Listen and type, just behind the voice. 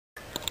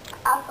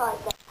outside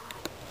there.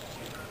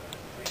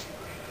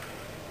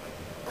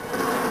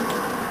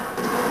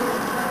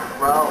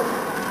 Well.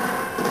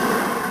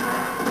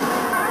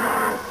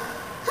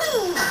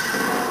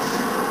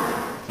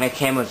 My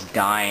camera's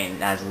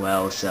dying as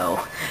well, so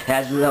it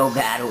has no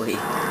battery.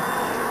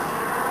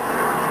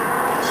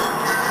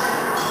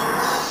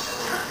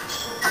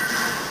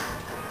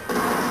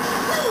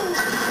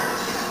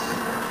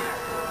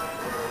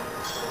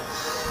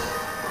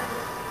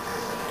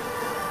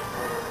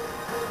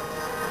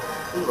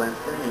 He went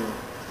for me.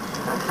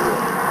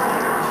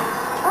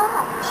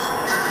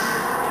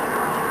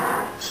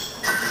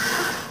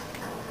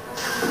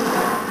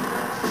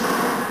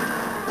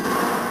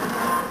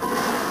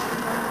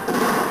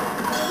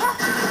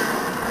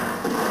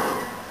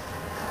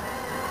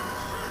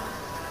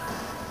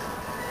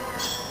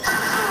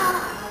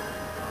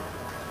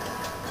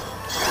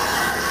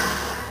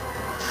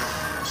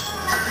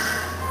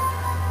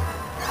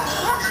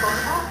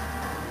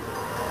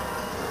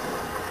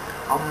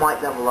 I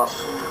might level up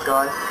from these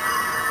guys.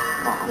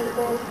 Not these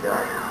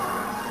guys.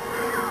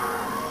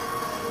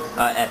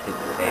 Epic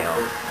fail.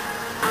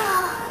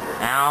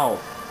 Ow!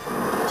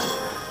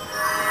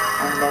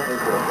 I never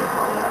got hit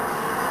by that.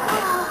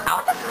 Ow,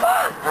 what the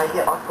fuck? I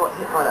got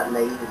hit by that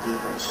laser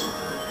defense.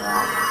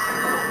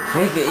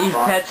 Nigga, he's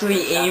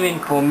perpetually aiming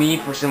for me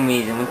for some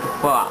reason. What the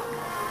fuck?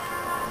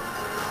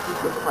 He's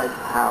got quite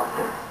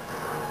powerful.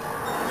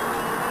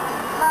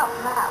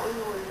 Matt, we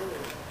will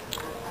lose.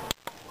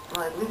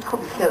 Right, we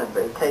probably kill him,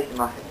 but it'd take him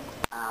like an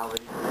hour.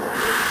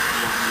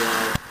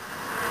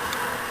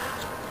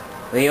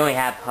 We only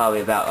have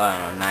probably about, I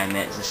don't know, 9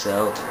 minutes or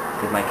so,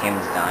 because my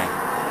camera's dying.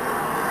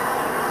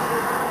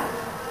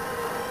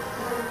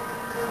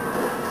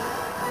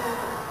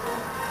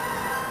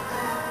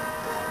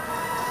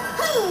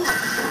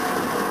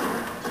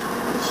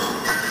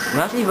 I'm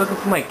actually looking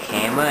for my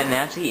camera, and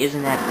there actually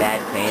isn't that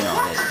bad paint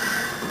on it.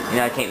 You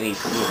know, I can't really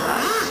see a lot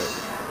of it.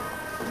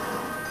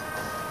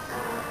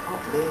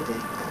 Not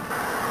really.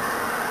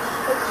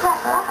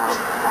 Except that's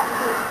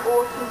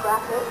awesome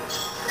graphics.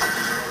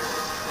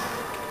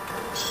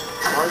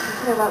 Why did you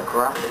say about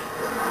graphics?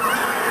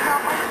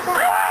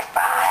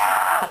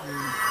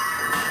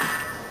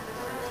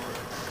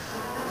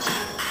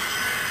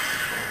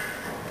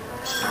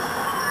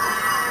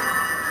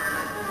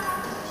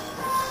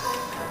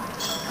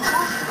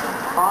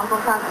 Final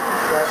Fantasy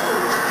VII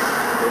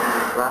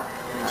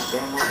graphics in that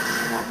game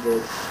wasn't that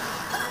good.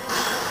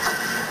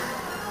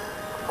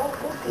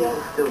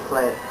 People still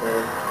play it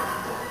here.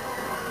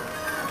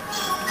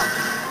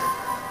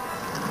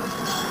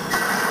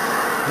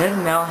 It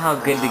doesn't know how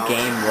good the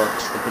game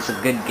looks. If it's a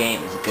good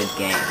game, it's a good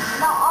game.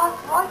 No,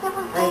 I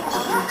never Hey,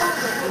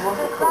 what's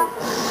it called?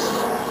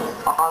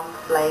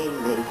 Unflame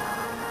me.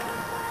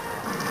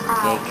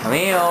 Okay,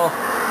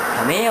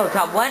 Camille,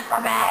 top one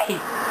for me!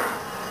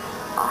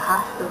 I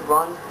have to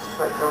run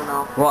straight on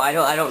now. Well, I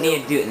don't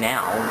need to do it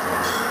now.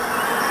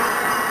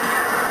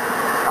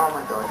 Oh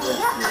my god, yes.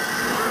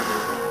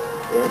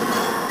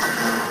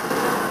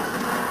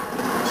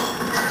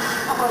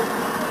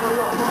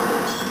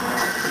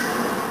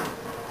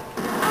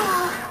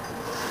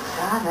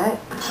 Damn it.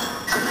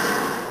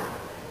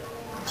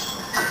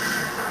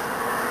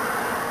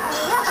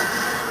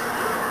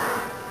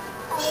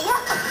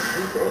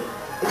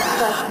 It's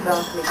pressing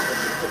down to me because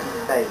it's hitting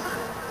his face.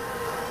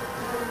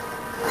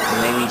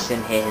 Maybe you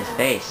shouldn't hit his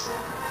face.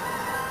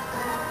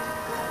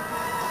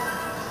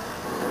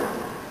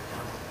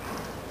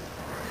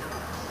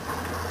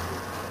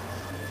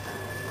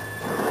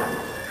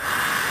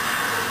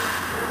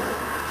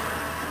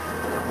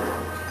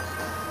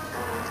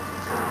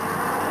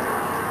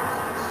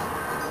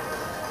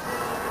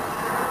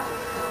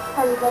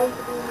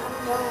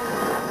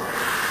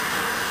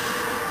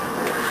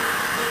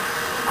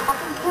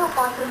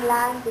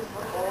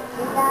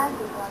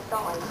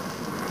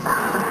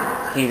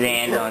 He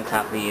landed on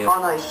top of you. Oh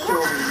no, he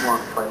killed me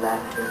once by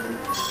landing.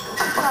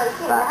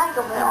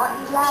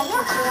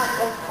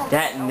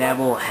 That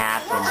never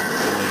happened to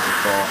me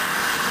before.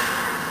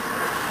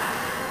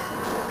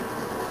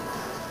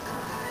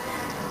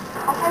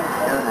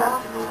 Don't have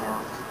to me now.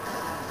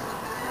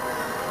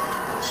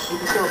 He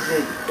can kill me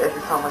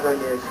every time I go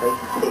near his face,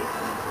 he kicks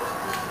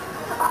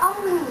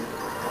me.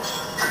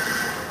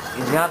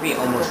 He's gotta be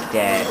almost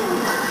dead.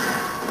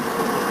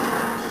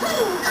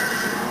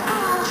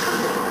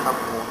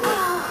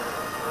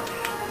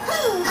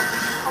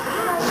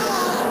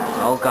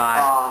 Oh god.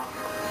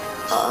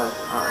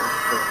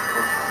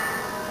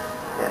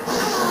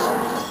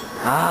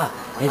 Ah,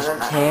 his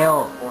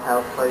tail.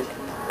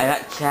 I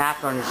got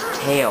chapped on his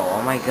tail.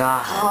 Oh my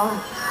god.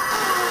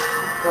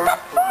 What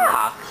the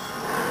fuck?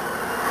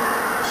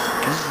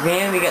 This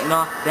man, we got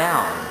knocked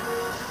down.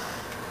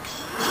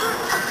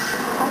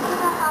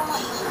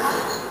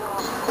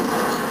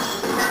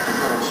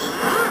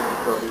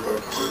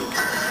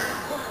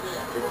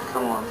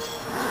 Come on. Oh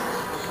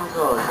my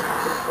god,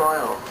 just fly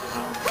off.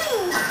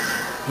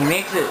 He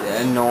makes it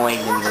annoying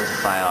when he goes to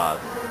fly off.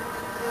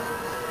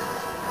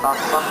 I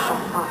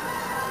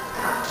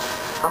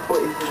thought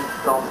he was going to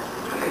stop. I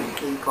couldn't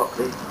see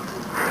properly.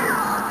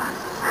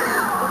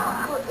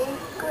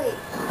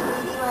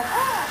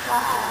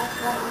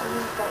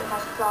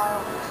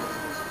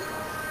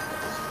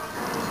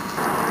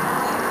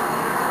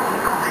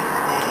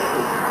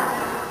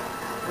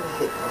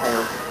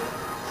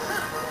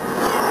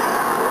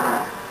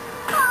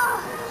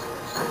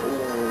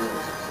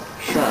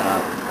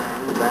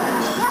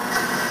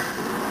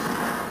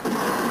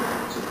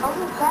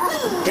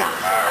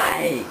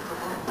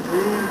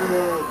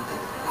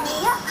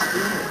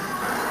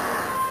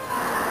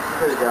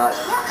 Pretty good.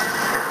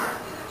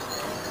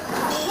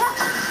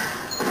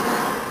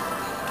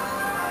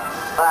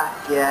 Back,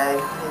 yay.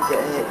 He's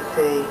getting XP.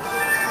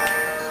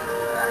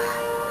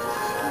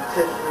 You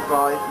couldn't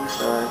revive me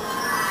first.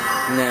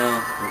 No,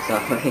 I'm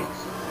sorry.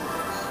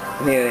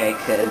 Maybe I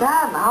could.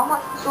 Damn, how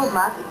much does your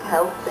magic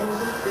health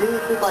things do?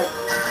 It's like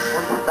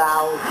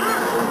 1,000.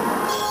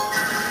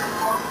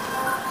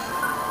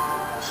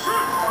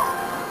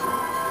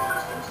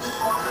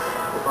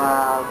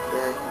 Wow,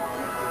 okay.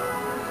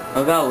 I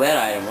got a red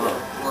item, whoa.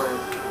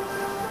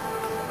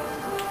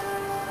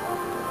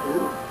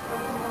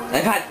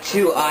 I got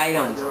 2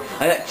 items.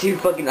 I got 2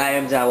 fucking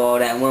items out of all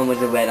that, and one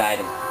was a red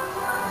item.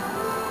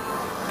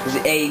 Because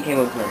Aiden came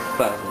up with my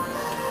fucking.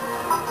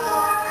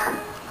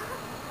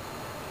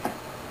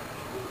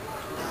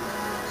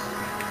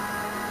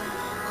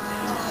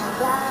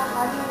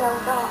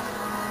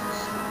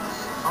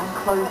 I'm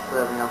close to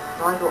leveling up,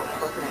 so I got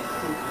fucking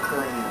XP for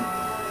training.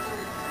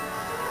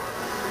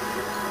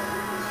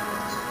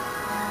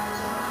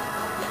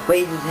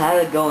 Wait, you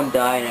had to go and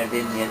die now,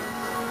 didn't you?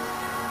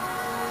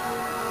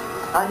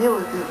 I knew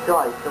it was going to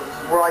die, because I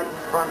was right in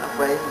front of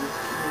where he was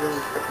using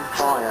the fucking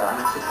fire, and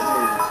I couldn't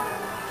move.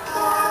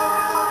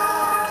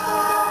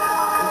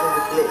 There's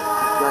a glitch,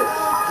 it's like,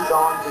 you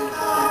can't do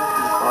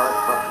anything, fire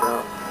fucked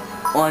up.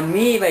 On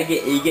me, if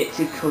you get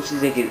too close to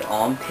like his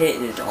armpit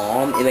and his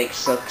arm, it like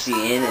sucks you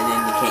in, and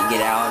then you can't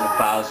get out, and the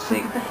files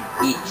like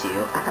eat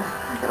you.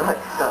 It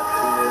like sucks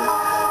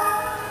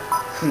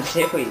you in.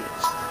 Seriously.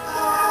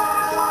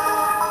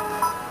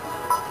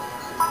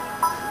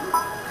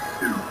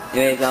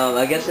 Anyways,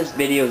 I guess this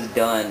video's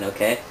done,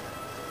 okay?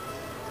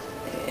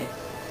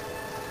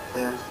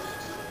 Yeah.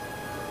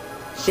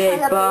 Say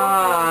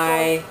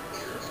bye!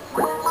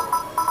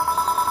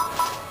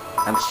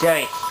 I'm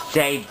sorry,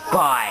 say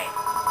bye!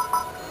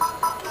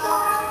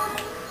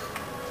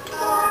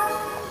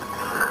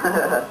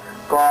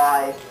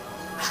 Bye.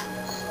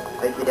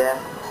 Thank you, Dad.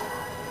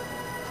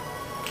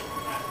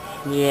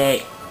 Yeah,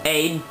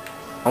 Aiden,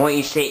 I want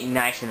you to say it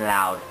nice and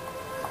loud.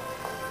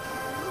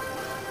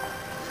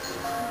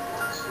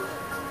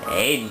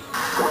 Aiden,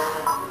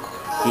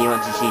 do you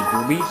want to see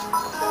boobies?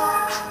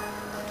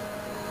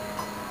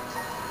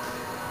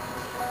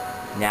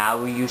 Now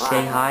will you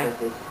say hi?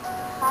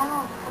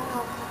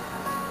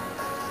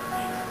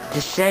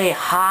 Just say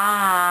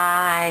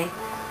hi!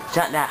 It's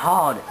not that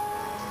hard.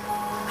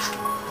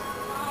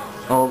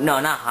 Oh, no,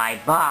 not hi,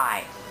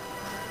 bye.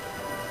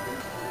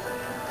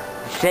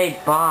 Say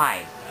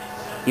bye.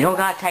 You don't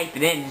gotta type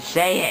it in, just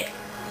say it.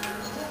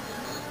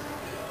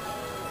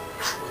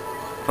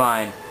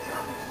 Fine.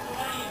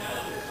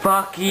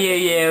 Fuck you,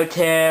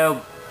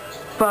 YouTube.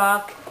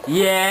 Fuck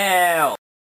you.